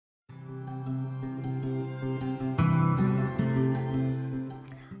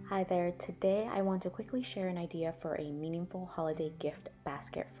Today I want to quickly share an idea for a meaningful holiday gift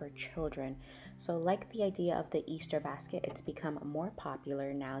basket for children. So like the idea of the Easter basket, it's become more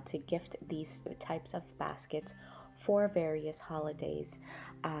popular now to gift these types of baskets for various holidays.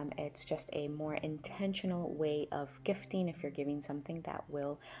 It's just a more intentional way of gifting if you're giving something that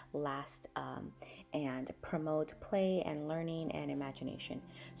will last and promote play and learning and imagination.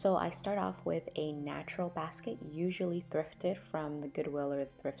 So I start off with a natural basket, usually thrifted from the Goodwill or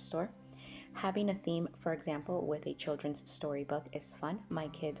the thrift store. Having a theme, for example, with a children's storybook is fun. My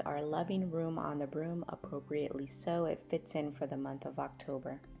kids are loving Room on the Broom, appropriately so. It fits in for the month of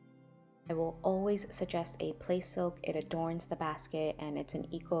October. I will always suggest a play silk. It adorns the basket and it's an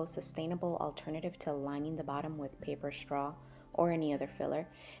eco-sustainable alternative to lining the bottom with paper straw or any other filler.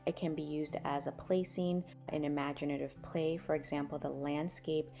 It can be used as a play scene, an imaginative play, for example, the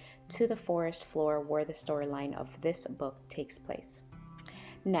landscape to the forest floor where the storyline of this book takes place.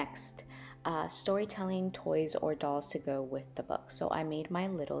 Next, storytelling toys or dolls to go with the book. So I made my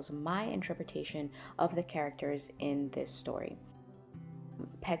littles my interpretation of the characters in this story.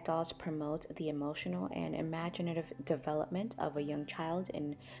 Pet dolls promote the emotional and imaginative development of a young child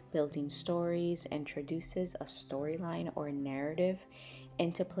in building stories, introduces a storyline or narrative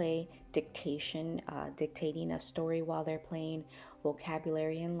into play, dictating a story while they're playing,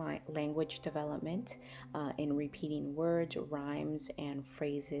 vocabulary and language development in repeating words, rhymes, and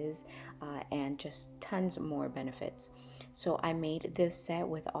phrases, and just tons more benefits. So I made this set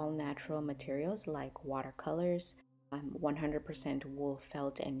with all natural materials like watercolors, 100% wool,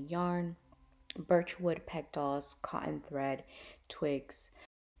 felt, and yarn, birchwood peg dolls, cotton thread, twigs.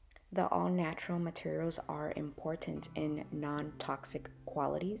 The all natural materials are important in non-toxic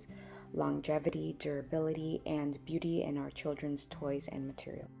qualities, longevity, durability, and beauty in our children's toys and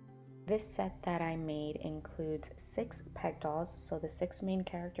material. This set that I made includes 6 peg dolls, so the 6 main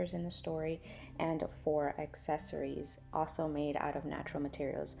characters in the story, and 4 accessories, also made out of natural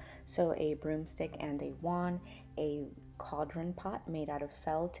materials. So a broomstick and a wand, a cauldron pot made out of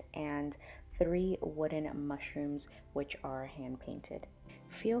felt, and 3 wooden mushrooms, which are hand painted.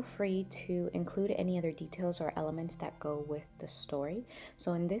 Feel free to include any other details or elements that go with the story.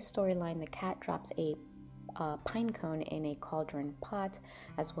 So in this storyline, the cat drops a pine cone in a cauldron pot,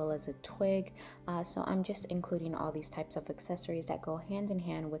 as well as a twig. So I'm just including all these types of accessories that go hand in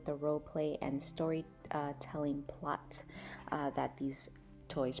hand with the role play and storytelling plot that these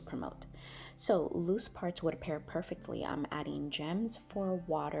toys promote. So loose parts would pair perfectly. I'm adding gems for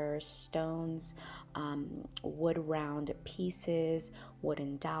water, stones, wood round pieces,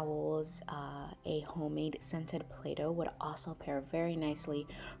 wooden dowels, a homemade scented Play-Doh would also pair very nicely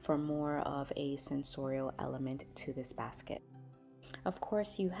for more of a sensorial element to this basket. Of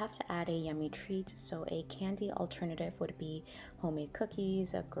course, you have to add a yummy treat, so a candy alternative would be homemade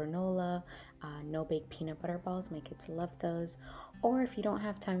cookies, a granola, no-bake peanut butter balls. My kids love those. Or if you don't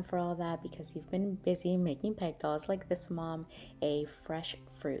have time for all that because you've been busy making peg dolls like this mom, a fresh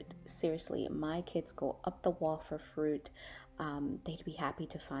fruit. Seriously, my kids go up the wall for fruit. They'd be happy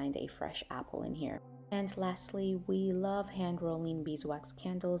to find a fresh apple in here. And lastly, we love hand rolling beeswax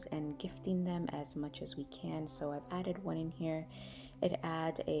candles and gifting them as much as we can, so I've added one in here. It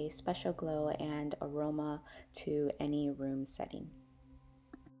adds a special glow and aroma to any room setting.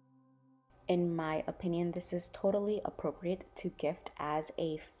 In my opinion, this is totally appropriate to gift as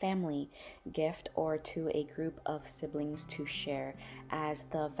a family gift or to a group of siblings to share, as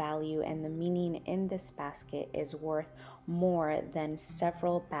the value and the meaning in this basket is worth more than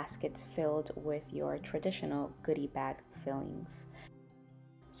several baskets filled with your traditional goodie bag fillings.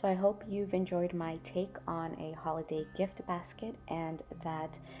 So I hope you've enjoyed my take on a holiday gift basket and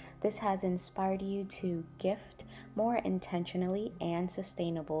that this has inspired you to gift more intentionally and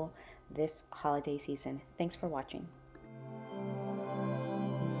sustainable this holiday season. Thanks for watching.